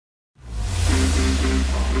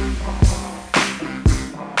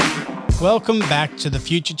Welcome back to the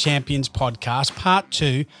Future Champions podcast, part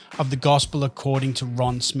 2 of the Gospel according to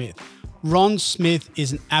Ron Smith. Ron Smith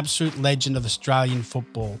is an absolute legend of Australian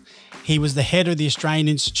football. He was the head of the Australian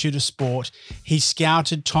Institute of Sport. He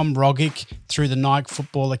scouted Tom Rogic through the Nike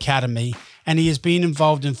Football Academy, and he has been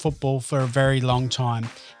involved in football for a very long time.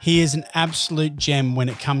 He is an absolute gem when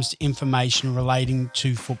it comes to information relating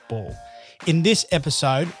to football. In this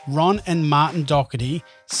episode, Ron and Martin Docherty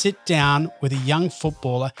sit down with a young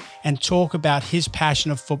footballer and talk about his passion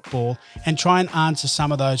of football and try and answer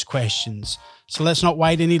some of those questions. So let's not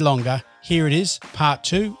wait any longer. Here it is, part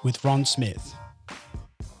 2 with Ron Smith.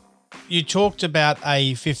 You talked about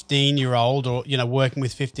a 15-year-old or, working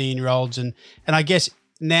with 15-year-olds. And I guess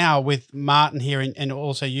now with Martin here and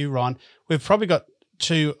also you, Ron, we've probably got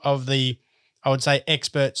two of the, I would say,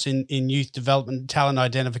 experts in youth development, talent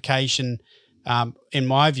identification, in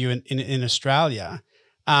my view, in Australia.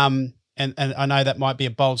 And I know that might be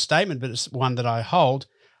a bold statement, but it's one that I hold.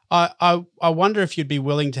 I wonder if you'd be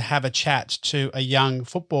willing to have a chat to a young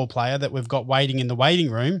football player that we've got waiting in the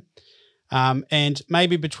waiting room, and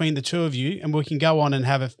maybe between the two of you, and we can go on and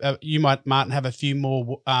have you might, Martin, have a few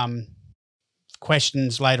more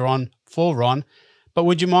questions later on for Ron. But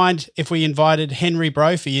would you mind if we invited Henry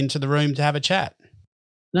Brophy into the room to have a chat?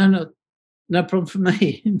 No problem for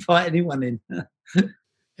me. Invite anyone in.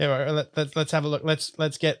 Yeah, let's have a look.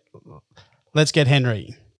 Let's get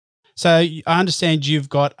Henry. So I understand you've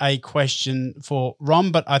got a question for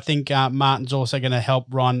Ron, but I think Martin's also going to help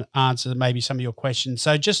Ron answer maybe some of your questions.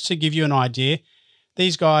 So just to give you an idea,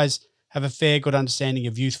 these guys have a fair good understanding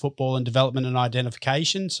of youth football and development and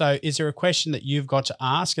identification. So is there a question that you've got to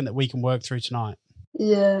ask and that we can work through tonight?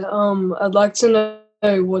 Yeah, I'd like to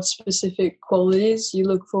know what specific qualities you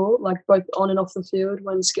look for, like both on and off the field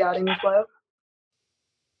when scouting a player.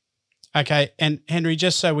 Okay, and Henry,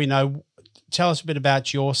 just so we know, tell us a bit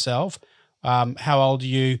about yourself. How old are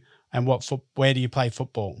you, and where do you play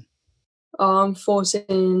football? I'm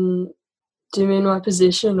 14. Do you mean my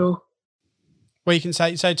position or? Well, you can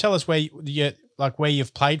say. So tell us where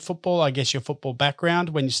you've played football. I guess your football background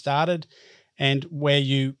when you started, and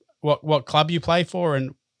what club you play for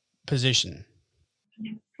and position.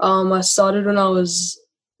 I started when I was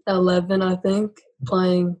 11, I think,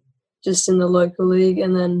 playing just in the local league,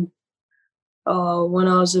 and then when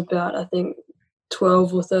I was about, I think,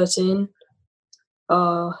 12 or 13,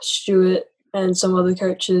 Stuart and some other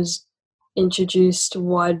coaches introduced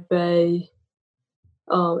Wide Bay,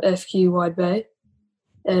 FQ Wide Bay,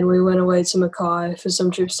 and we went away to Mackay for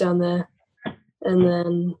some trips down there, and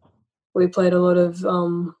then we played a lot of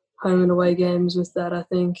home and away games with that, I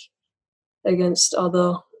think, against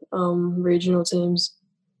other regional teams.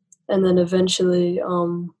 And then eventually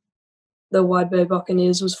the Wide Bay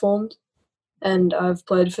Buccaneers was formed, and I've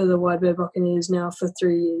played for the Wide Bay Buccaneers now for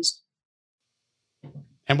 3 years.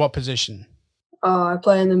 And what position? I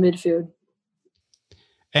play in the midfield.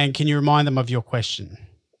 And can you remind them of your question?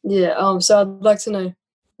 Yeah, so I'd like to know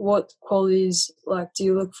what qualities do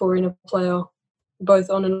you look for in a player,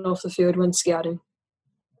 both on and off the field when scouting?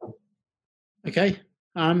 Okay,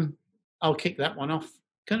 I'll kick that one off.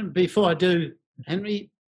 Before I do,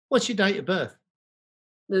 Henry, what's your date of birth?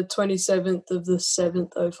 The 27th of the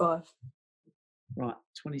 7th, 05. Right,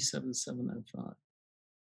 27/7/05.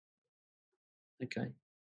 Okay.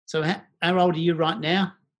 So how old are you right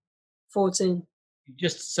now? 14. You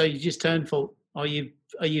just turned 4. Are you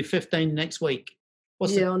 15 next week?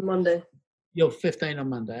 On Monday. You're 15 on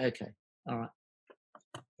Monday. Okay. All right.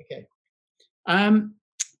 Okay.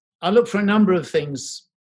 I look for a number of things,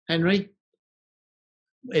 Henry.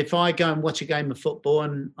 If I go and watch a game of football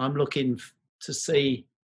and I'm looking to see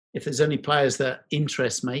if there's any players that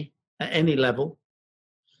interest me at any level,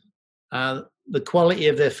 the quality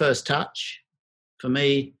of their first touch for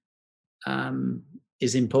me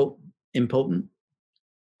is important.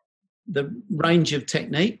 The range of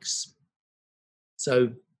techniques.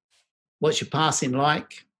 So what's your passing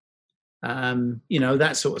like?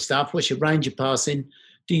 That sort of stuff. What's your range of passing?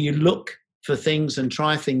 Do you look for things and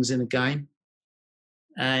try things in a game?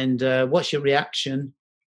 And what's your reaction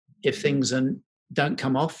if things don't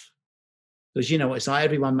come off? Because it's like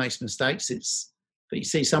everyone makes mistakes. But you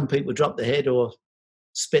see some people drop the head or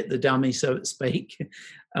spit the dummy, so to speak,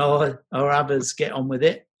 or others get on with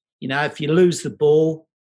it. If you lose the ball,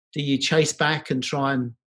 do you chase back and try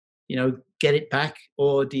and get it back,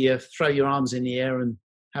 or do you throw your arms in the air and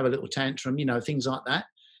have a little tantrum? Things like that.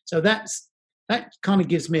 So that kind of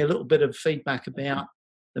gives me a little bit of feedback about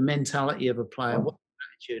the mentality of a player, what's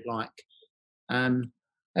their attitude like.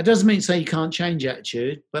 That doesn't mean to say you can't change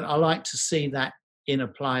attitude, but I like to see that in a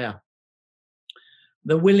player.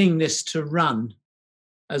 The willingness to run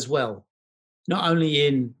as well. not only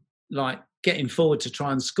in like getting forward to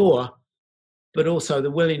try and score, but also the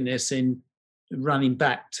willingness in running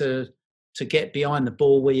back to get behind the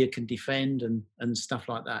ball where you can defend and stuff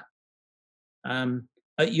like that.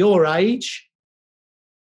 At your age,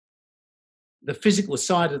 the physical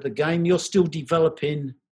side of the game, you're still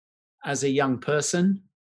developing as a young person,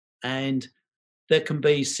 and there can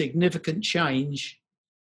be significant change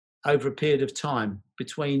over a period of time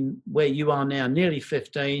between where you are now, nearly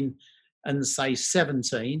 15, and say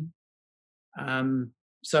 17.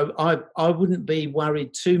 So I wouldn't be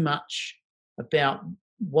worried too much about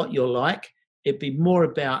what you're like. It'd be more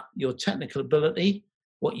about your technical ability,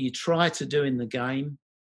 what you try to do in the game,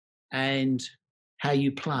 and how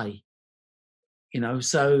you play.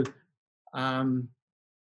 So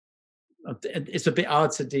it's a bit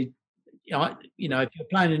hard to do. If you're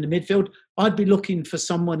playing in the midfield, I'd be looking for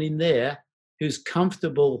someone in there who's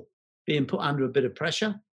comfortable being put under a bit of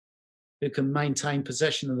pressure, who can maintain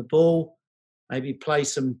possession of the ball, maybe play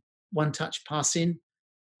some one-touch passing,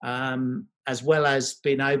 as well as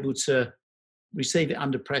being able to receive it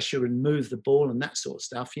under pressure and move the ball and that sort of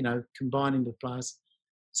stuff, combining with players.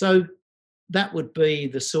 So that would be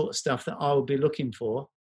the sort of stuff that I would be looking for.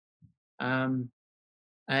 And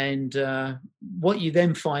what you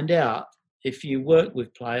then find out if you work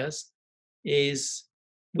with players is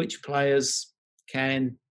which players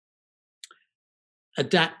can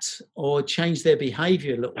adapt or change their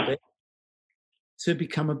behaviour a little bit to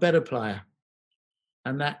become a better player.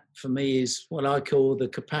 And that, for me, is what I call the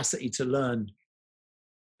capacity to learn.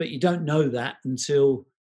 But you don't know that until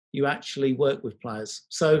you actually work with players.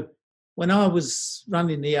 So when I was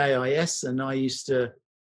running the AIS and I used to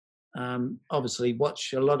obviously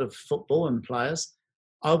watch a lot of football and players,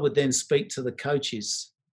 I would then speak to the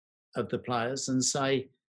coaches of the players and say,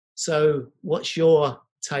 so what's your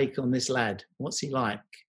take on this lad? What's he like?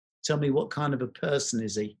 Tell me, what kind of a person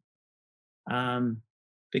is he?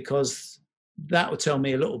 Because that will tell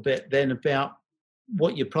me a little bit then about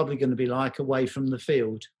what you're probably going to be like away from the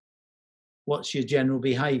field. What's your general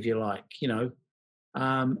behaviour like,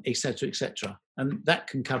 et cetera, et cetera. And that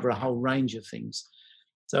can cover a whole range of things.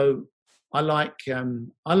 So I like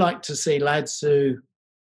to see lads who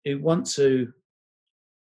want to,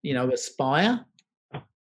 aspire,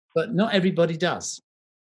 but not everybody does.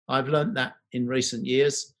 I've learnt that in recent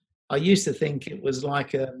years. I used to think it was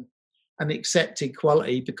like an accepted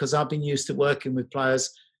quality because I've been used to working with players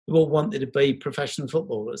who all wanted to be professional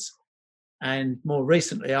footballers. And more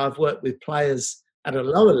recently, I've worked with players at a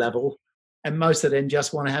lower level, and most of them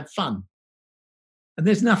just want to have fun. And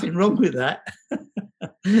there's nothing wrong with that.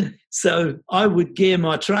 So I would gear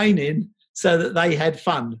my training so that they had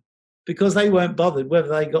fun, because they weren't bothered whether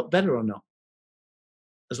they got better or not,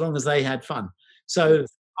 as long as they had fun. So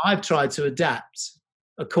I've tried to adapt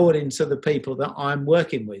according to the people that I'm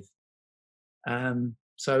working with.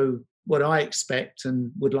 So what I expect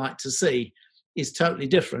and would like to see is totally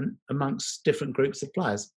different amongst different groups of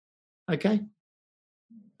players. Okay?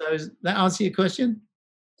 So does that answer your question?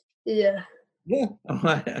 Yeah. Yeah. All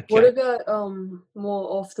right. Okay. What about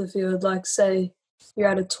more off the field? Like, say you're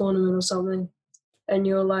at a tournament or something, and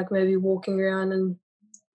you're like maybe walking around, and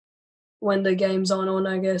when the game's on,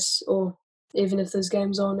 I guess, or even if there's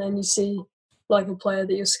games on, and you see like a player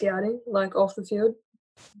that you're scouting, like off the field,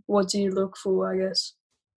 what do you look for, I guess?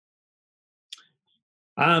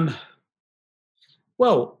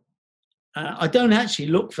 Well, I don't actually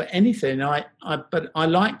look for anything. But I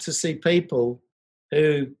like to see people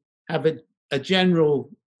who have a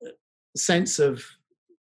general sense of,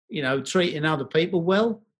 treating other people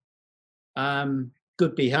well,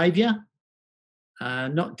 good behaviour,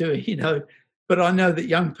 not doing, But I know that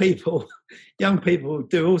young people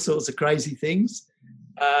do all sorts of crazy things.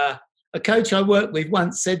 A coach I worked with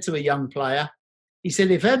once said to a young player, he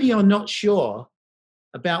said, if ever you're not sure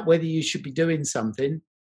about whether you should be doing something,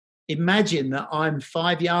 imagine that I'm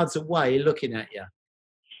 5 yards away looking at you.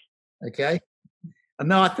 Okay?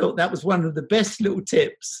 And I thought that was one of the best little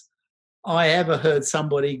tips I ever heard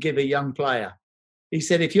somebody give a young player. He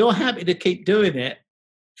said, if you're happy to keep doing it,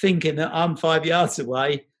 thinking that I'm 5 yards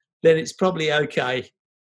away, then it's probably okay.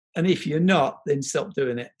 And if you're not, then stop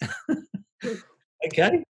doing it.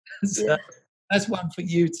 Okay? So that's one for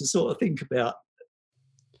you to sort of think about.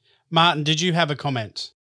 Martin, did you have a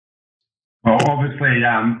comment? Well, obviously,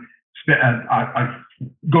 I've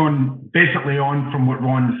gone basically on from what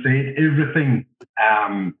Ron said. Everything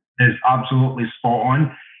is absolutely spot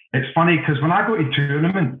on. It's funny because when I go to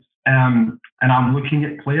tournaments and I'm looking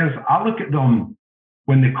at players, I look at them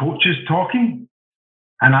when the coach is talking,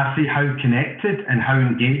 and I see how connected and how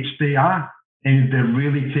engaged they are, and they're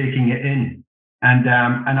really taking it in. And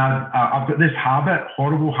I've got this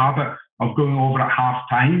horrible habit of going over at half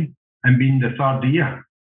time and being the third ear.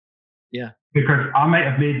 Yeah. Because I might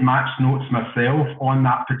have made match notes myself on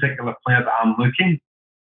that particular player that I'm looking,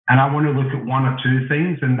 and I want to look at one or two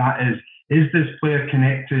things, and that is this player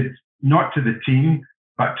connected not to the team,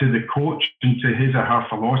 but to the coach and to his or her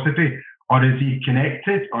philosophy, or is he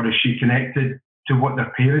connected, or is she connected to what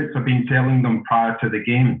their parents have been telling them prior to the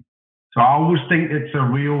game? So I always think and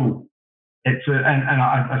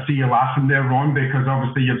I see you laughing there, Ron, because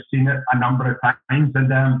obviously you've seen it a number of times,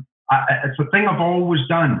 and it's a thing I've always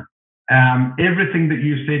done. Everything that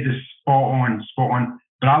you said is spot on.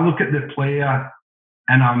 But I look at the player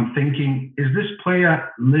and I'm thinking, is this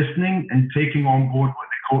player listening and taking on board what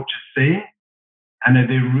the coach is saying? And are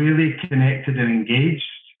they really connected and engaged?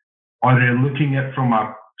 Or are they looking at it from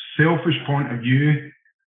a selfish point of view?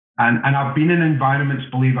 And I've been in environments,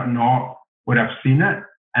 believe it or not, where I've seen it.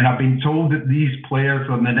 And I've been told that these players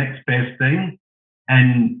are the next best thing.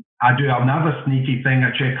 And I do another sneaky thing.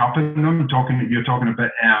 I check up on them. You're talking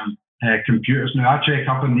about computers now. I check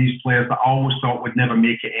up on these players that I always thought would never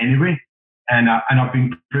make it anyway. And I've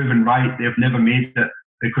been proven right. They've never made it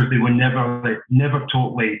because they were never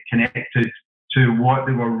totally connected to what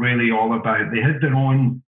they were really all about. They had their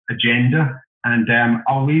own agenda. And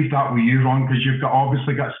I'll leave that with you, Ron, because you've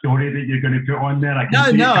obviously got a story that you're going to put on there.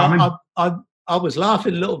 I was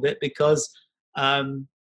laughing a little bit because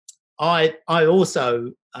I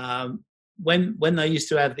also when they used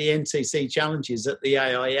to have the NCC challenges at the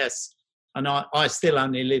AIS, and I still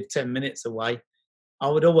only live 10 minutes away, I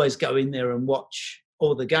would always go in there and watch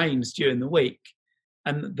all the games during the week.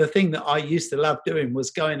 And the thing that I used to love doing was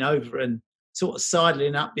going over and sort of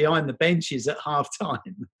sidling up behind the benches at half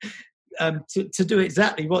time to do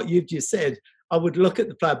exactly what you've just said. I would look at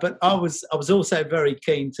the player, but I was also very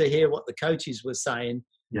keen to hear what the coaches were saying.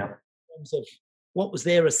 Yeah. In terms of what was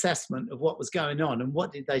their assessment of what was going on and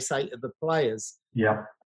what did they say to the players. Yeah.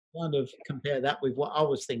 Kind of compare that with what I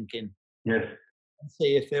was thinking. Yes. And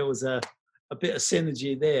see if there was a bit of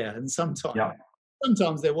synergy there. And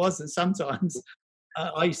sometimes there was, and sometimes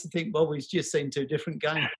I used to think, well, we've just seen two different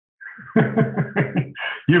games.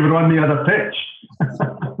 You were on the other pitch.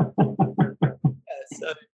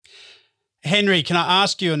 So, Henry, can I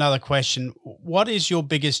ask you another question? What is your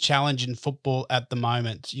biggest challenge in football at the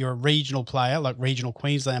moment? You're a regional player, like regional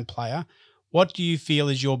Queensland player. What do you feel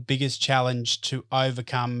is your biggest challenge to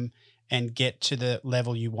overcome and get to the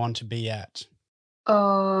level you want to be at?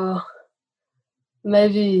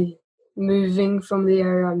 Maybe moving from the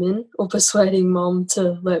area I'm in, or persuading mom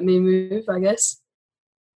to let me move, I guess.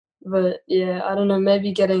 But yeah, I don't know,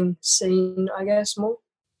 maybe getting seen, I guess, more.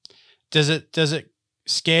 Does it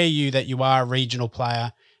scare you that you are a regional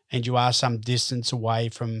player and you are some distance away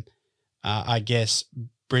from, I guess,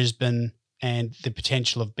 Brisbane and the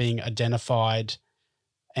potential of being identified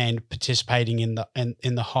and participating in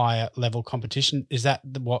the higher level competition? Is that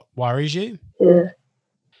what worries you? Yeah.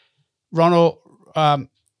 Ronald,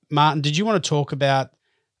 Martin, did you want to talk about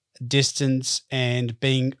distance and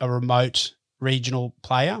being a remote regional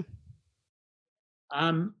player?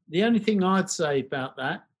 The only thing I'd say about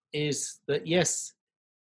that is that, yes,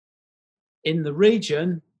 in the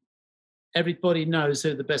region, everybody knows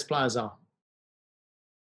who the best players are,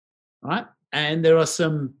 right? And there are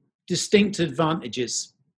some distinct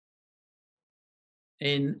advantages.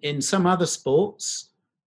 In some other sports,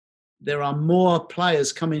 there are more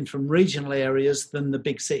players coming from regional areas than the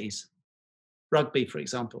big cities. Rugby, for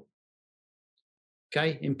example.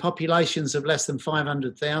 Okay, in populations of less than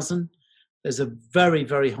 500,000, there's a very,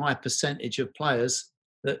 very high percentage of players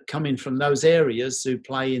that come in from those areas who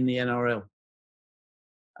play in the NRL.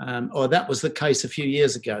 Or that was the case a few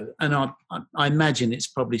years ago, and I imagine it's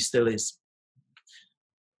probably still is.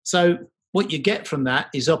 So what you get from that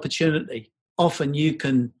is opportunity. Often you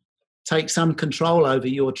can take some control over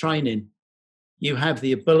your training. You have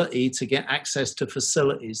the ability to get access to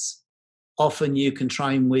facilities. Often you can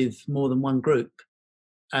train with more than one group,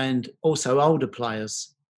 and also older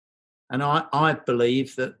players. And I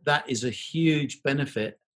believe that is a huge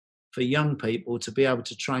benefit for young people to be able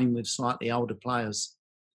to train with slightly older players,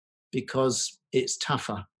 because it's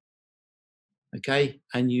tougher, okay?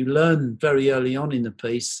 And you learn very early on in the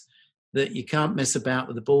piece that you can't mess about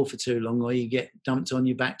with the ball for too long or you get dumped on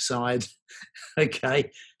your backside,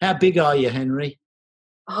 okay? How big are you, Henry?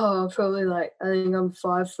 Oh, probably I think I'm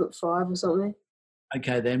 5'5" or something.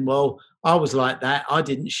 Okay then, well, I was like that. I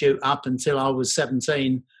didn't shoot up until I was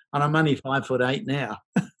 17 and I'm only 5'8" now.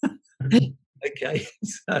 Okay,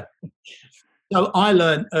 so I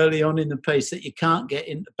learned early on in the piece that you can't get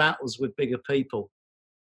into battles with bigger people.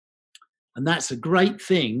 And that's a great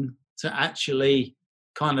thing to actually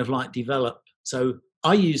kind of like develop. So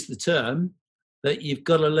I use the term that you've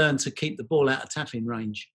got to learn to keep the ball out of tackling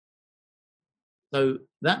range. So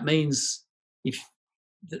that means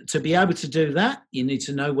to be able to do that, you need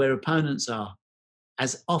to know where opponents are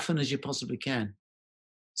as often as you possibly can.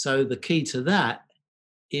 So the key to that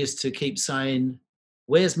is to keep saying,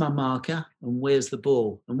 where's my marker and where's the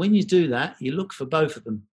ball? And when you do that, you look for both of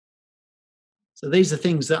them. So these are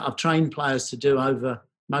things that I've trained players to do over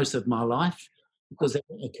most of my life, because they're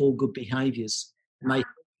what I call good behaviours. And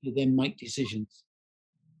they then make decisions.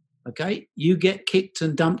 Okay? You get kicked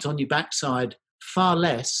and dumped on your backside far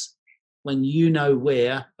less when you know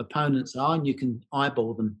where opponents are and you can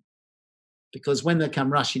eyeball them. Because when they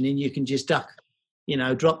come rushing in, you can just duck,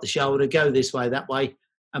 drop the shoulder, go this way, that way,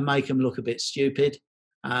 and make them look a bit stupid.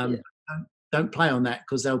 Don't play on that,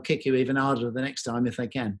 because they'll kick you even harder the next time if they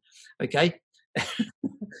can. Okay?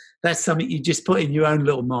 That's something you just put in your own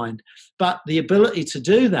little mind. But the ability to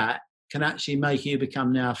do that can actually make you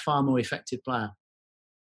become now a far more effective player.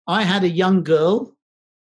 I had a young girl,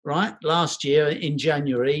 right, last year in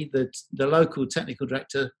January, the local technical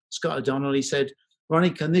director, Scott O'Donnell, he said,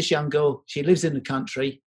 Ronnie, can this young girl, she lives in the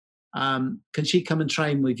country, can she come and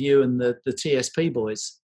train with you and the TSP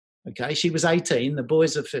boys? Okay, she was 18, the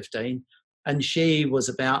boys are 15, and she was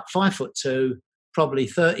about 5'2", probably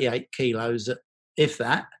 38 kilos, if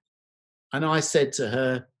that. And I said to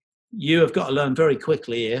her, you have got to learn very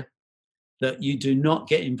quickly here that you do not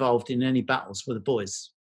get involved in any battles with the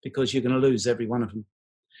boys, because you're going to lose every one of them.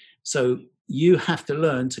 So you have to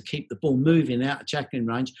learn to keep the ball moving out of tackling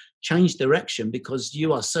range, change direction, because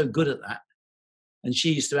you are so good at that. And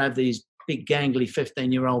she used to have these big gangly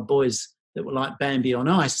 15-year-old boys that were like Bambi on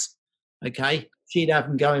ice. Okay, she'd have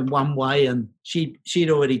them going one way and she'd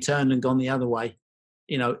already turned and gone the other way,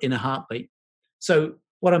 in a heartbeat. So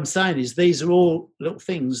what I'm saying is these are all little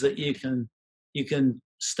things that you can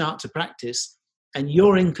start to practice, and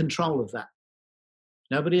you're in control of that.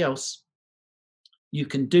 Nobody else. You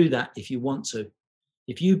can do that if you want to.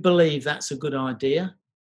 If you believe that's a good idea,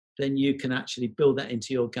 then you can actually build that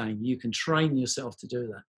into your game. You can train yourself to do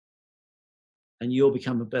that, and you'll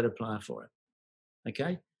become a better player for it.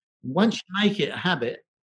 Okay? Once you make it a habit,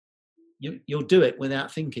 you'll do it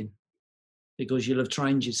without thinking, because you'll have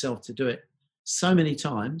trained yourself to do it so many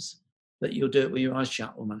times that you'll do it with your eyes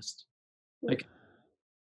shut almost. Okay.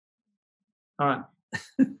 All right.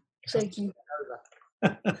 Thank you.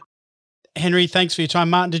 Henry, thanks for your time.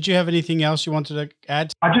 Martin, did you have anything else you wanted to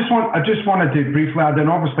add? I just wanted to briefly add, and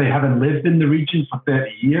obviously having lived in the region for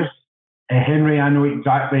 30 years, Henry, I know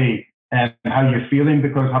exactly how you're feeling,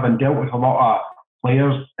 because having dealt with a lot of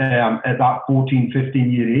players at that 14,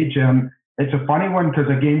 15-year age, it's a funny one, because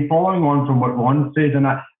again, following on from what Ron said, and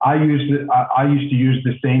I used to use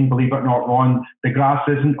the saying, believe it or not, Ron, the grass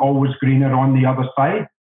isn't always greener on the other side,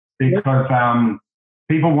 because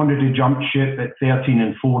people wanted to jump ship at 13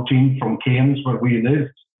 and 14 from Cairns, where we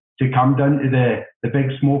lived, to come down to the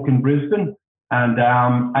big smoke in Brisbane. And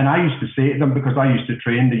I used to say to them, because I used to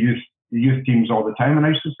train the youth teams all the time, and I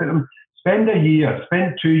used to say to them,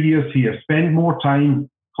 spend 2 years here, spend more time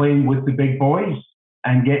playing with the big boys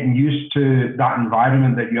and getting used to that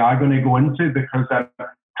environment that you are going to go into, because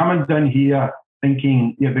coming down here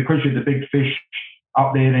thinking, because you're the big fish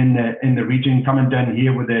up there in the region, coming down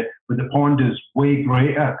here with the pond is way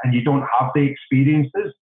greater, and you don't have the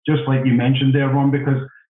experiences, just like you mentioned there, Ron, because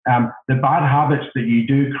the bad habits that you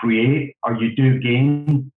do create or you do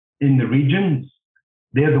gain in the regions,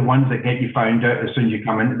 they're the ones that get you found out as soon as you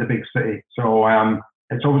come into the big city. So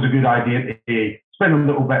it's always a good idea to spend a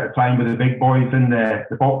little bit of time with the big boys in the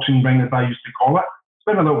boxing ring, as I used to call it.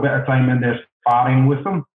 Spend a little bit of time in there sparring with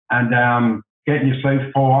them, and getting yourself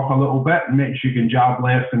fall up a little bit, and make sure you can jab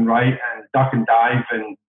left and right and duck and dive.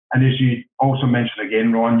 And as you also mentioned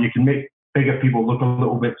again, Ron, you can make bigger people look a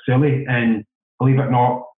little bit silly, and believe it or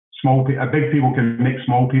not, big people can make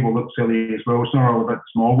small people look silly as well. It's not all about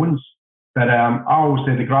small ones. But I always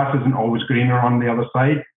say the grass isn't always greener on the other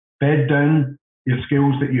side. Bed down your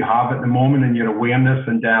skills that you have at the moment and your awareness,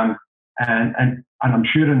 and I'm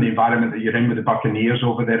sure in the environment that you're in with the Buccaneers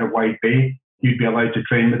over there at Wide Bay, you'd be allowed to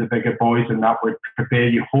train with the bigger boys, and that would prepare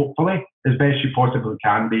you, hopefully, as best you possibly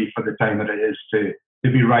can be for the time that it is to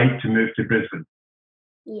be right to move to Brisbane.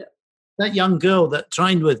 Yeah. That young girl that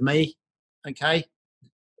trained with me, okay,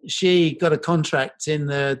 she got a contract in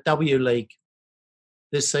the W League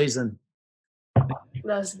this season.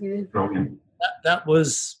 That's good. Brilliant. That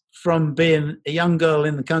was from being a young girl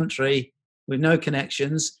in the country with no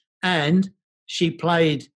connections, and she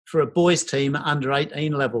played for a boys' team at under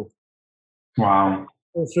 18 level. Wow.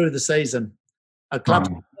 All through the season. A club,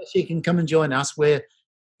 she can come and join us. We're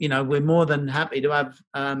we're more than happy to have,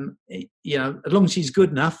 as long as she's good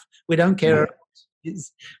enough, we don't care.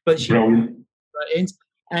 But she,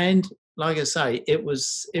 and like I say, it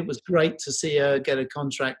was great to see her get a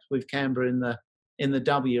contract with Canberra in the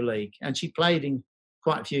W League, and she played in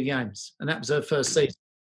quite a few games, and that was her first season.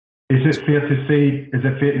 Is it fair to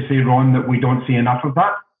say, Ron, that we don't see enough of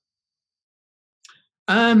that?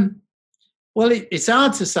 Well, it's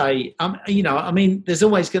hard to say. There's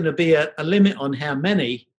always going to be a limit on how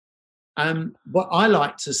many. What I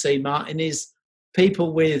like to see, Martin, is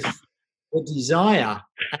people with the desire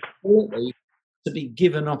and ability to be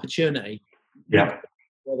given opportunity. Yeah.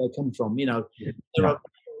 Where they come from. There are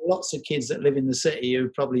lots of kids that live in the city who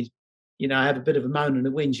probably, have a bit of a moan and a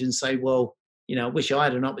whinge and say, well, I wish I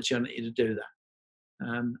had an opportunity to do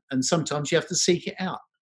that. And sometimes you have to seek it out.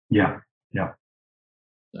 Yeah.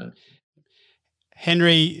 So.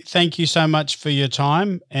 Henry, thank you so much for your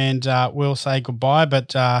time, and we'll say goodbye, but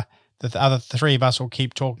the other three of us will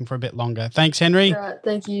keep talking for a bit longer. Thanks, Henry. All right,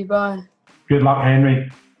 thank you. Bye. Good luck, Henry.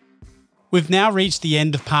 We've now reached the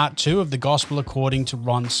end of part 2 of The Gospel According to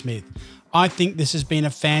Ron Smith. I think this has been a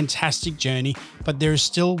fantastic journey, but there is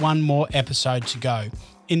still one more episode to go.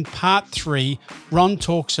 In part 3, Ron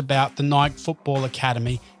talks about the Nike Football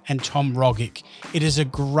Academy and Tom Rogic. It is a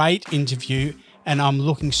great interview, and I'm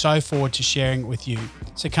looking so forward to sharing it with you.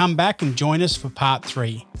 So come back and join us for part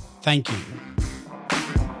 3. Thank you.